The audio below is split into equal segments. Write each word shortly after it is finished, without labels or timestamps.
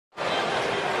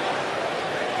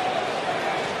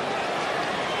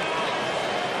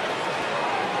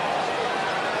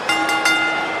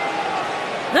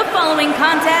following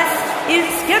contest is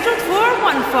scheduled for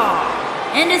one fall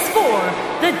and is for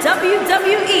the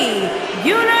WWE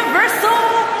Universal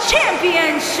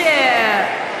Championship.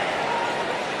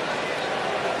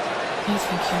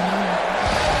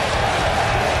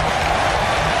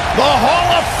 The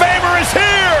Hall of Famer is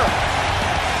here!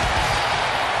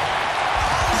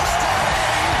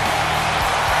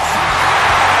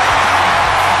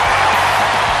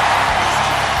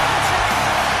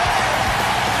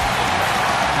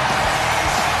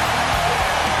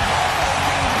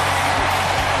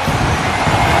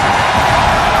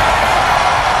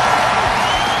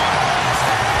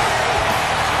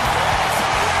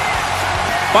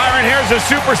 Byron, here's a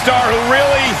superstar who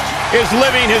really is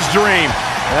living his dream.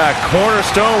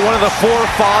 Cornerstone, one of the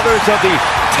forefathers of the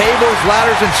tables,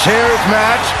 ladders, and chairs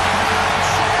match.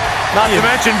 Not to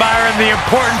mention, Byron, the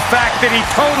important fact that he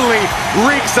totally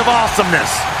reeks of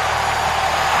awesomeness.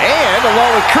 And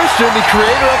along with Christian, the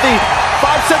creator of the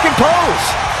 5-second pose.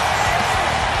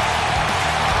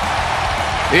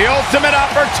 The ultimate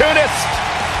opportunist.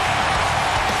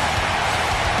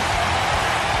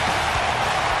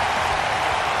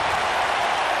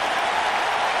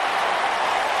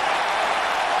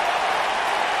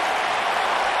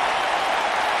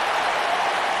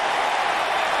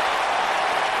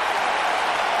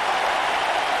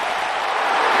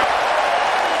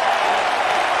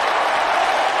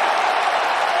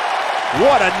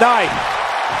 What a night!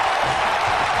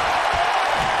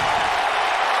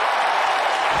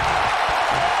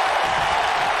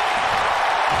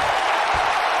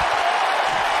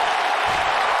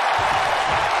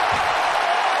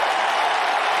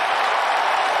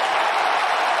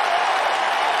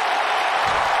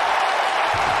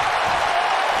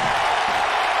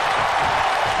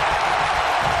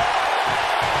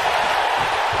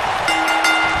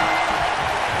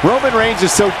 Roman Reigns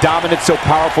is so dominant, so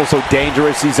powerful, so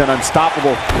dangerous. He's an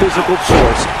unstoppable physical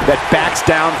force that backs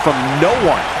down from no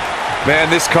one. Man,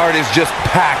 this card is just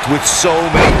packed with so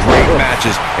many great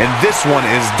matches, and this one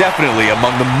is definitely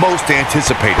among the most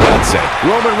anticipated, I'd say.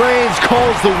 Roman Reigns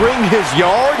calls the ring his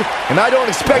yard, and I don't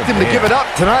expect him to give it up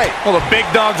tonight. Well, the big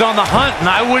dog's on the hunt, and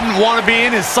I wouldn't want to be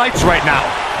in his sights right now.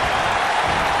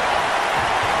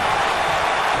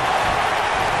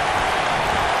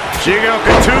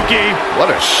 Gigabyte.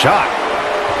 What a shot.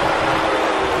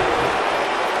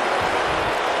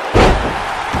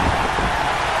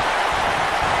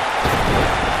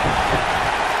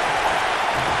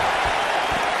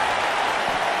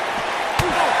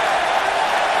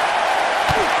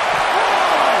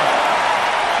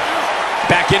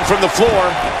 Back in from the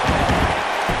floor.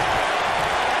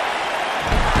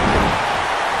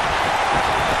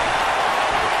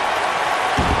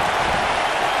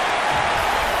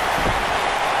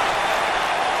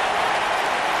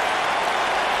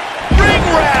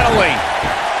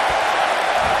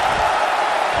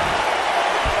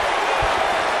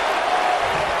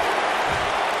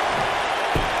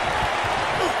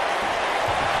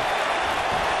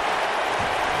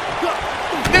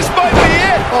 This might be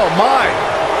it! Oh, my.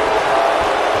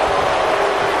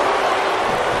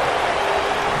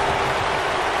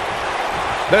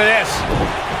 Look at this.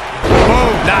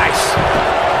 Boom, nice.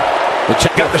 We'll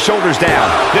check out the shoulders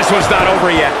down. This one's not over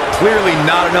yet. Clearly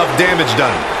not enough damage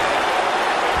done.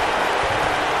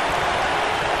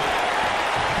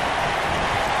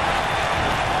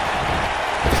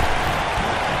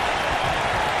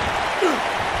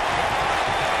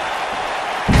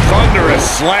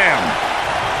 Thunderous slam.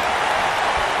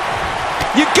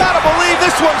 You gotta believe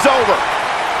this one's over.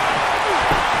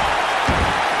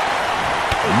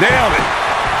 Nailed it.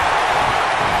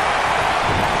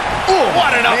 Ooh,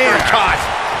 what an uppercut.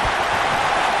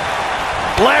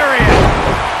 Lariat.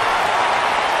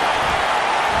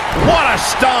 What a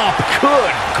stomp.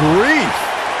 Good grief.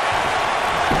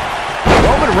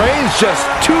 Roman Reigns just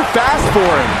too fast for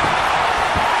him.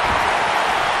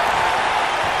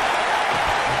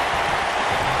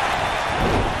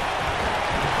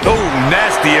 Oh,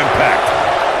 nasty impact.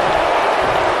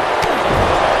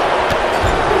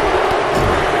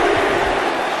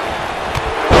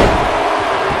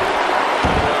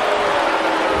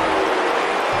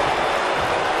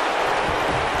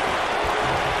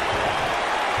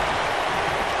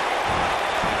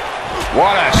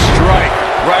 What a strike.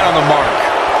 Right on the mark.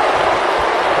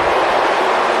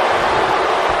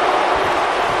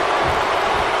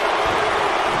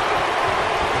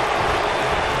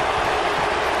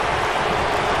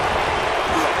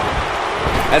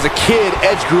 As a kid,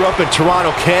 Edge grew up in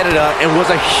Toronto, Canada, and was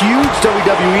a huge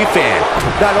WWE fan.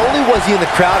 Not only was he in the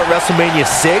crowd at WrestleMania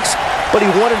 6, but he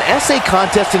won an essay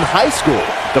contest in high school.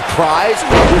 The prize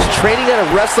was training at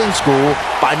a wrestling school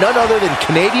by none other than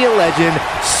Canadian legend,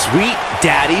 Sweet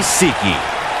Daddy Siki.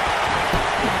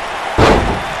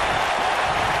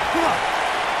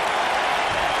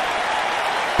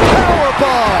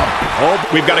 Powerbomb! Oh,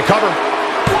 we've got to cover.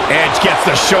 Edge gets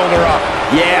the shoulder up.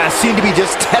 Yeah, seemed to be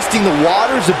just testing the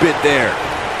waters a bit there.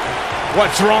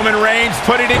 What's Roman Reigns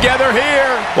putting together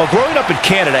here? Well, growing up in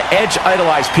Canada, Edge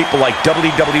idolized people like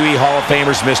WWE Hall of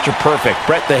Famers Mr. Perfect,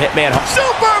 Bret the Hitman.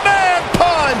 Superman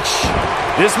punch!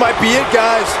 This might be it,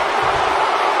 guys.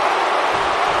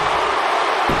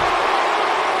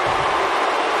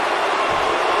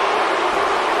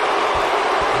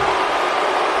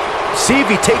 See if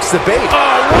he takes the bait.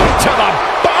 Oh, right to the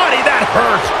body. That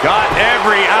hurt. Got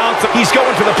every ounce. He's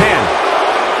going for the pin.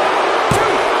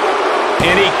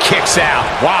 And he kicks out.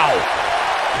 Wow.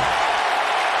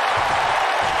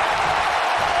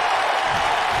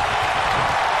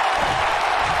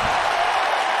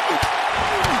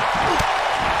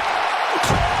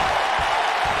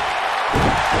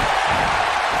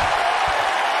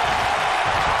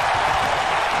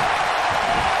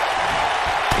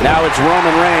 Now it's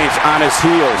Roman Reigns on his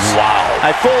heels. Wow.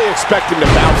 I fully expect him to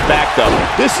bounce back, though.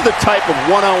 This is the type of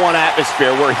one-on-one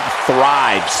atmosphere where he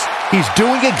thrives. He's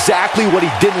doing exactly what he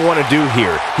didn't want to do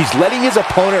here. He's letting his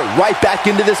opponent right back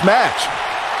into this match.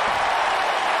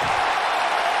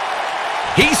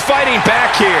 He's fighting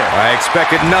back here. I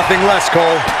expected nothing less,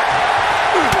 Cole.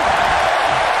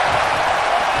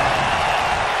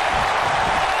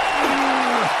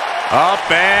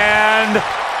 Up and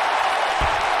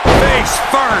face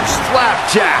first.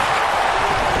 Flapjack.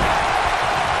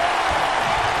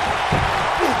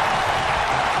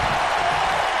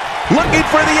 Looking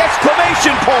for the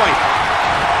exclamation point.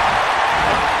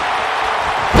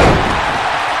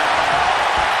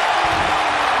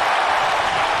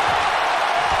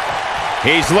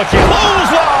 He's looking.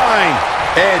 Clothesline.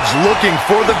 Edge looking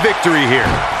for the victory here.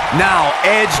 Now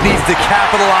Edge needs to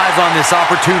capitalize on this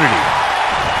opportunity.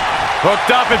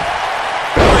 Hooked up and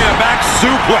belly to back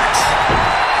suplex.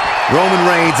 Roman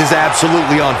Reigns is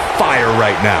absolutely on fire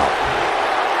right now.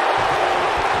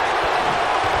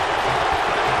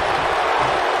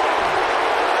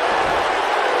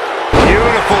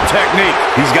 Beautiful technique.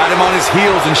 He's got him on his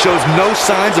heels and shows no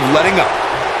signs of letting up.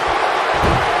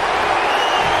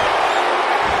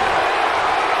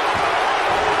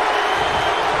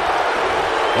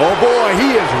 Oh boy,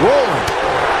 he is rolling.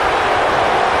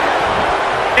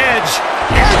 Edge.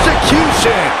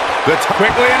 Execution.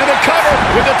 Quickly into the cover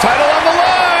with the title on the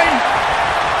line.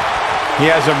 He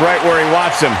has him right where he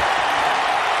wants him.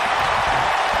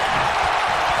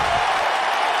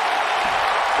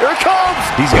 Here it comes.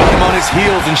 He's got him on his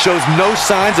heels and shows no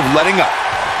signs of letting up.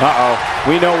 Uh-oh.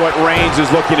 We know what Reigns is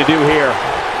looking to do here.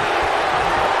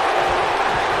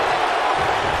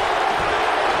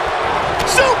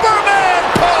 Superman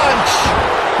punch.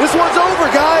 This one's over,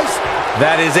 guys.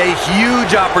 That is a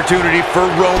huge opportunity for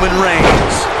Roman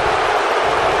Reigns.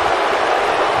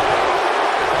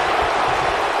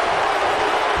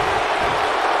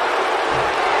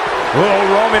 Oh,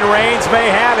 Roman Reigns may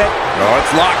have it. Oh,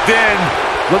 it's locked in.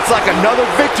 Looks like another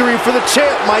victory for the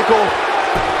champ, Michael.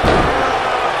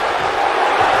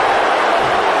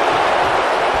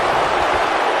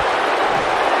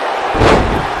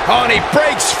 Oh, and he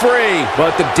breaks free.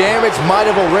 But the damage might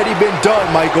have already been done,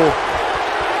 Michael.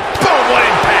 Boom, what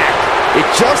impact. It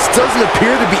just doesn't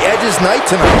appear to be Edge's night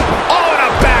tonight. Oh, and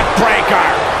a backbreaker.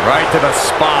 Right to the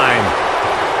spine.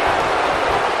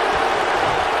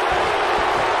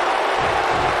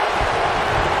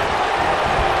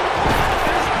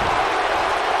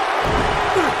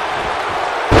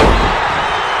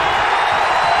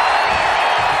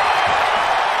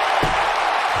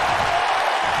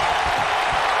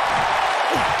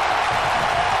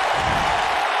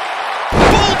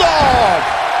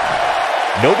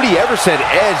 Nobody ever said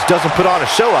Edge doesn't put on a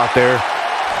show out there.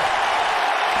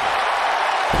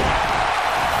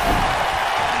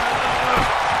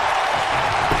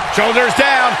 Shoulders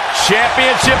down.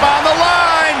 Championship on the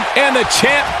line. And the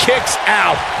champ kicks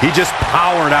out. He just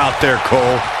powered out there,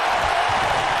 Cole.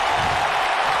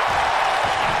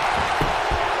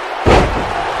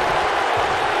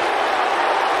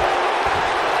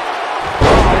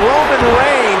 Roman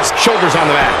Reigns. Shoulders on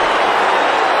the mat.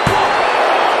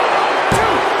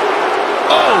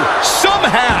 Oh,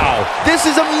 somehow. This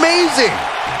is amazing.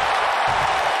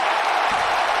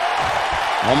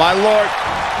 Oh, my Lord.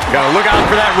 Gotta look out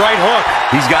for that right hook.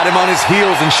 He's got him on his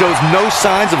heels and shows no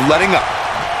signs of letting up.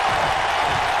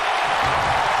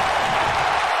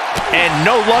 And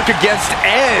no luck against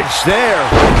Edge there.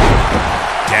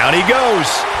 Down he goes.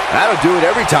 That'll do it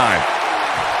every time.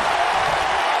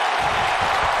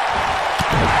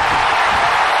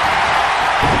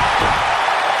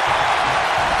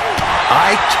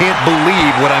 I can't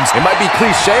believe what I'm seeing. It might be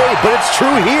cliche, but it's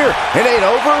true here. It ain't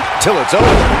over till it's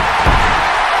over.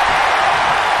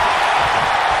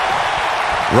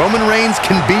 Roman Reigns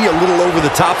can be a little over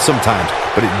the top sometimes,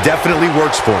 but it definitely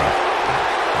works for him.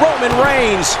 Roman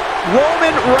Reigns.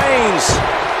 Roman Reigns.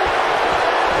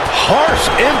 Harsh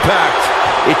impact.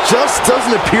 It just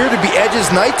doesn't appear to be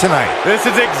Edge's night tonight. This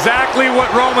is exactly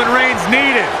what Roman Reigns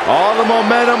needed. All the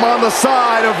momentum on the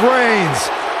side of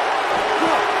Reigns.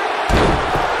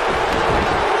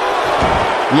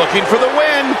 Looking for the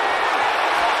win.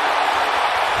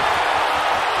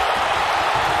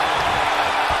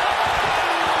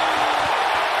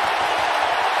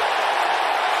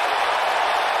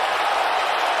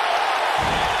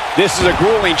 This is a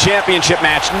grueling championship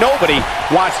match. Nobody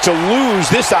wants to lose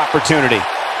this opportunity.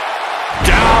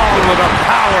 Down with a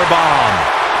power bomb.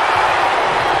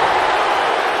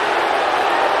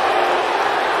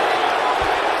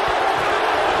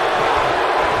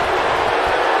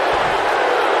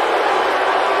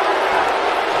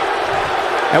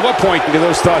 At what point do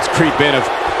those thoughts creep in of,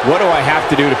 what do I have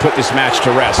to do to put this match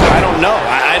to rest? I don't know.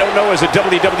 I don't know as a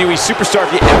WWE superstar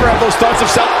if you ever have those thoughts of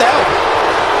self-doubt.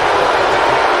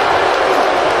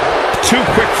 Too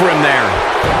quick for him there.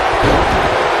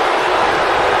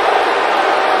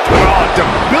 Oh,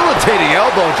 debilitating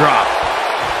elbow drop.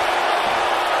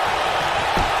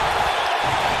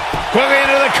 Quickly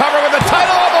into the cover with the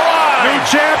title on the line. New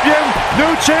champion,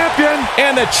 new champion.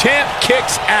 And the champ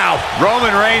kicks out.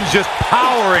 Roman Reigns just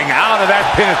powering out of that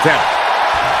pin attempt.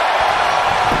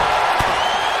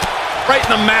 Right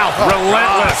in the mouth.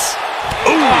 Relentless.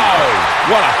 Ooh,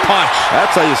 what a punch.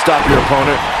 That's how you stop your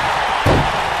opponent.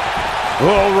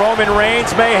 Oh, Roman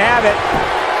Reigns may have it.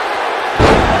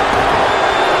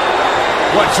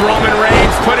 What's Roman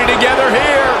Reigns putting together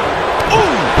here?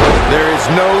 Ooh! There is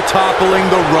no toppling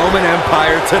the Roman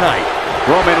Empire tonight.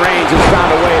 Roman Reigns has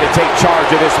found a way to take charge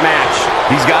of this match.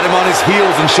 He's got him on his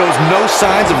heels and shows no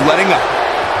signs of letting up.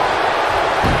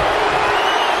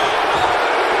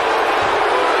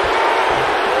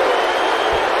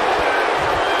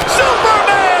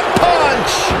 Superman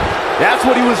punch! That's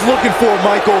what he was looking for,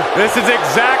 Michael. This is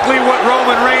exactly what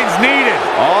Roman Reigns needed.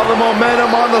 All the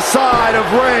momentum on the side of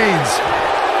Reigns.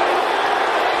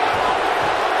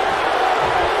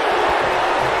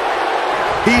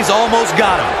 He's almost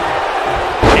got him.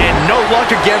 And no luck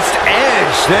against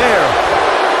Edge there.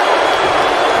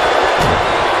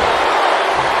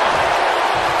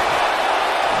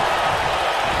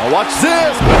 Oh, watch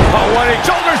this. Oh, what a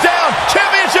Shoulders down.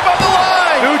 Championship on the line.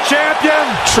 new champion.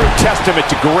 True testament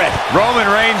to grit. Roman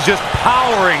Reigns just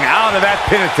powering out of that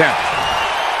pin attempt.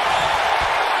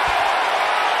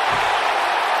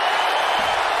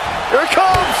 Here it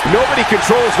comes. Nobody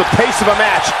controls the pace of a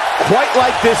match quite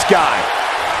like this guy.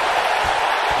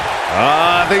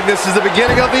 I think this is the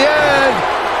beginning of the end.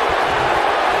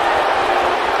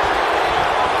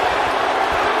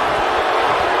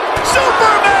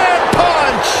 Superman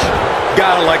punch!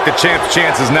 Gotta like the champ's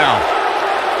chances now.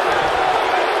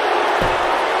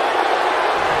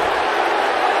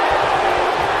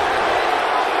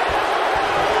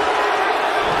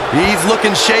 He's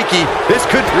looking shaky. This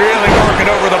could Really working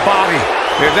over the body.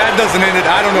 If that doesn't end it,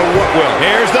 I don't know what will.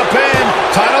 Here's the pin.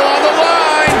 Title on the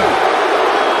line.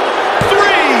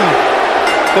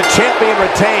 3. The champion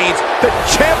retains. The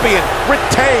champion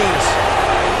retains.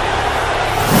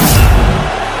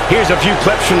 Here's a few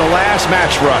clips from the last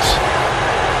match, Russ.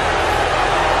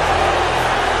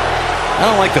 I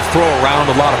don't like to throw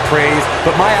around a lot of praise,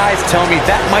 but my eyes tell me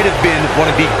that might have been one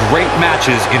of the great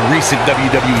matches in recent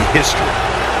WWE history.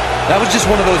 That was just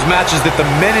one of those matches that the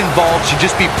men involved should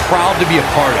just be proud to be a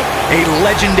part of. A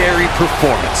legendary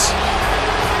performance.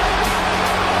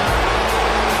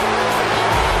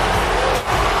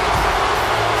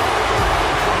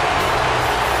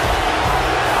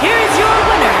 Here is your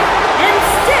winner, and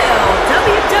still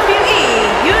WWE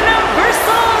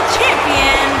Universal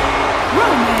Champion,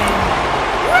 Roman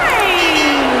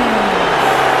Reigns.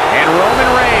 And Roman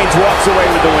Reigns walks away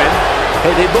with the win.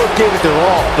 Hey, they both gave it their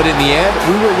all, but in the end,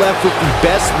 we were left with the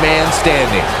best man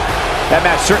standing. That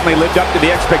match certainly lived up to the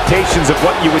expectations of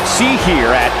what you would see here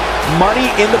at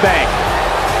Money in the Bank.